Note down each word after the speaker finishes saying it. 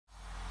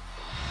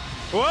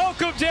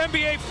Welcome to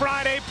NBA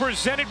Friday,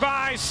 presented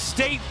by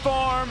State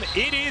Farm.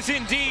 It is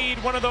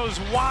indeed one of those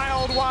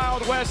wild,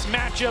 Wild West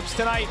matchups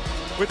tonight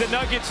with the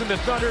Nuggets and the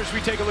Thunder. As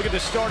we take a look at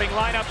the starting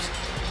lineups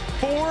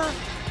for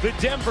the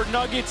Denver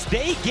Nuggets,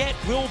 they get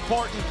Will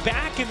Barton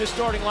back in the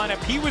starting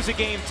lineup. He was a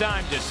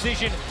game-time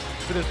decision.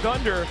 For the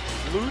Thunder,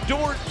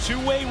 Dort,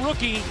 two-way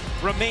rookie,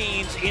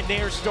 remains in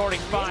their starting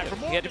five.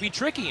 He had to be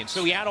tricky, and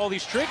so he had all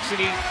these tricks, and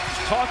he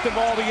taught them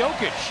all to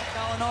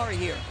Jokic.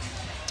 Here.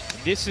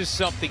 This is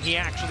something he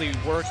actually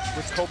worked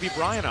with Kobe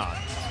Bryant on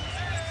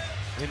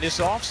in this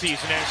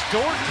offseason as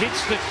Dort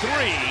hits the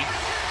three.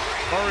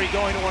 Murray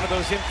going to one of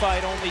those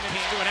invite-only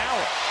games to an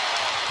hour.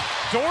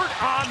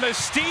 Dort on the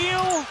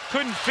steal,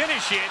 couldn't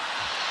finish it.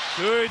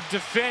 Good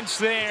defense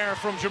there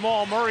from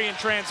Jamal Murray in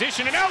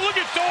transition. And now look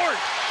at Dort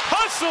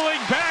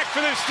hustling back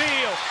for the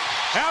steal.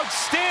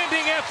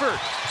 Outstanding effort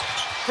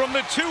from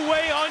the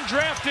two-way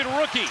undrafted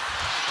rookie.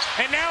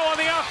 And now on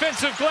the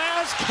offensive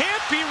glass,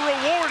 can't be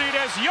rewarded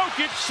as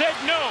Jokic said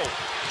no.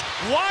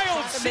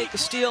 Wild to make a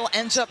steal,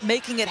 ends up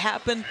making it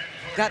happen.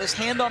 Got his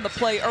hand on the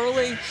play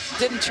early,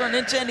 didn't turn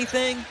into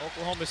anything.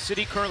 Oklahoma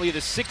City currently the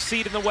 6th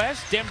seed in the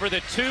West, Denver the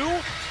 2.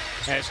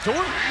 As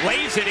Dort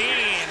lays it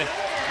in.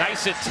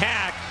 Nice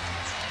attack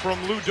from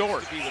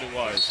Dort, be what it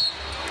was.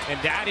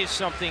 And that is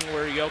something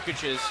where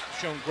Jokic has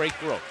shown great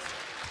growth.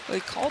 Well,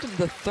 he called him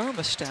the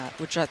thermostat,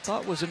 which I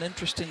thought was an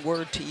interesting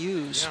word to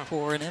use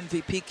for an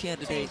MVP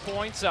candidate. 10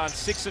 points on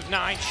 6 of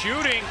 9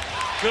 shooting.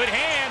 Good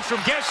hands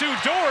from guess who,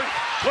 Dort.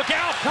 Look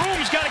out,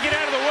 Broom's got to get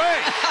out of the way.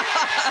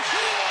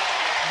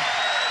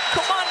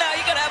 Come on now,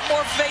 you got to have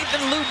more faith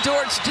in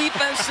Dort's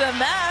defense than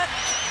that.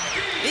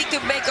 He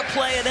could make a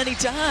play at any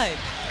time.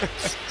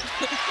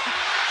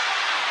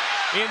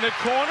 In the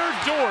corner,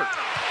 Dort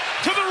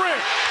to the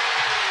rim.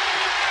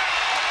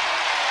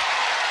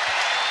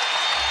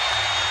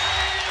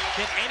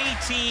 Than any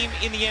team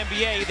in the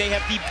NBA, they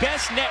have the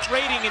best net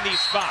rating in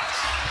these spots.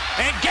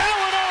 And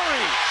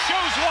Gallinari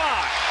shows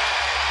why.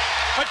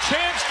 A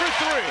chance for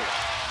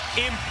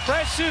 3.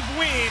 Impressive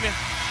win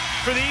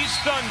for these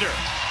Thunder.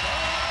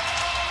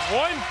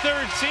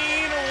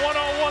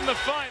 113-101 the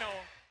final.